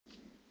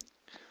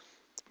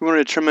We want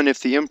to determine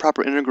if the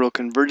improper integral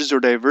converges or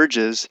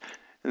diverges,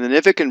 and then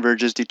if it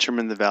converges,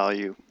 determine the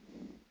value.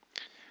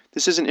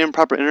 This is an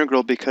improper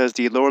integral because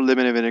the lower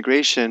limit of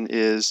integration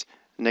is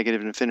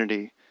negative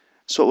infinity.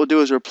 So what we'll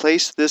do is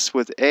replace this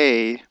with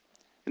a,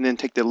 and then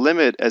take the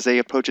limit as a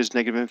approaches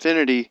negative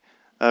infinity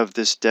of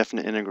this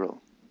definite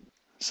integral.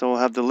 So we'll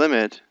have the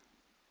limit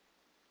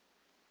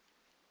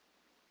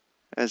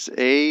as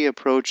a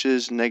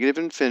approaches negative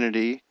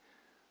infinity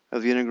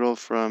of the integral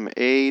from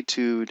a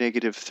to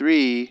negative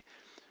 3,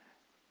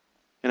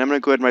 and I'm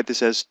going to go ahead and write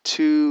this as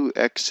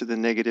 2x to the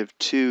negative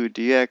 2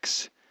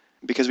 dx,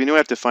 because we know we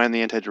have to find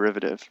the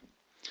antiderivative.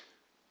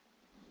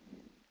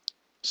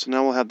 So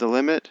now we'll have the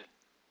limit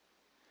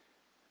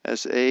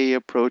as a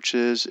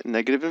approaches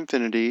negative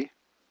infinity,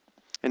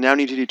 and now we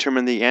need to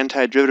determine the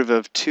antiderivative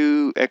of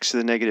 2x to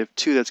the negative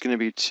 2. That's going to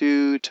be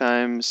 2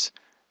 times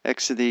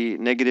x to the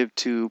negative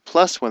 2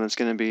 plus 1. That's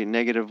going to be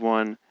negative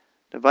 1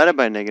 divided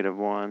by negative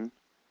 1.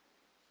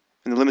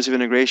 And the limits of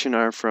integration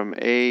are from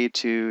a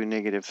to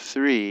negative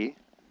 3.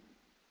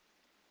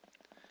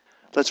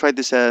 Let's write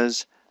this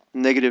as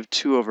negative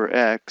 2 over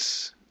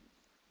x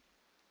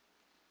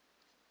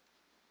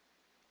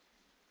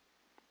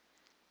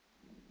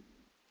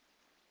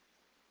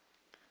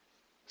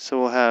so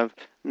we'll have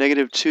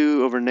negative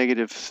 2 over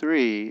negative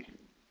 3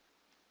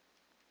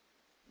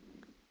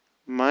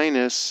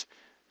 minus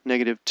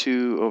negative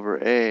 2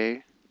 over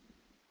a.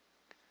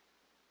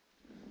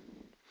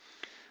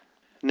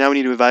 Now we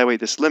need to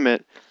evaluate this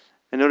limit.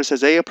 And notice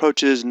as a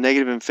approaches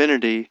negative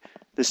infinity,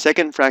 the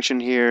second fraction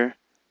here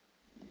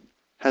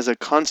has a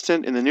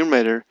constant in the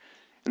numerator,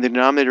 and the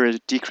denominator is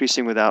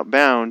decreasing without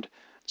bound.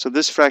 So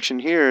this fraction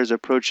here is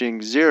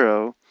approaching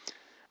 0,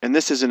 and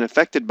this isn't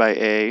affected by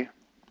a,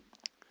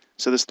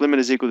 so this limit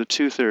is equal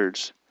to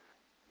 2/3,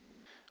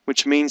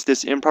 which means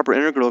this improper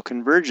integral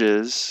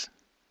converges,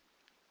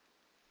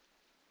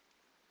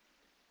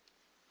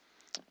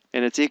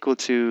 and it's equal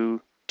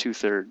to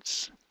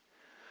 2/3.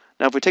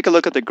 Now if we take a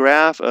look at the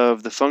graph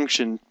of the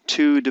function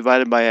 2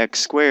 divided by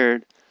x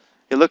squared,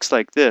 it looks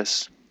like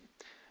this.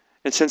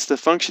 And since the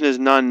function is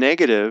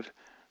non-negative,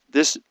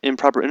 this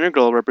improper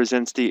integral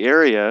represents the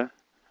area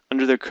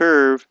under the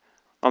curve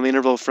on the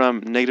interval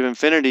from negative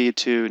infinity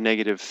to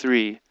negative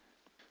 3.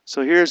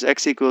 So here's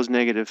x equals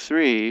negative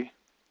 3. And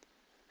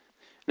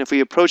if we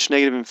approach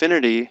negative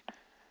infinity,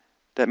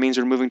 that means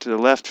we're moving to the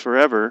left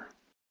forever.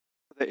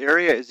 The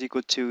area is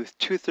equal to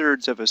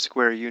 2/3 of a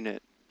square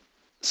unit.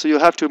 So you'll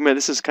have to admit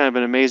this is kind of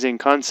an amazing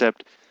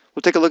concept.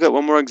 We'll take a look at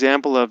one more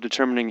example of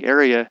determining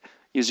area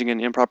using an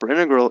improper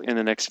integral in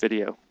the next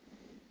video.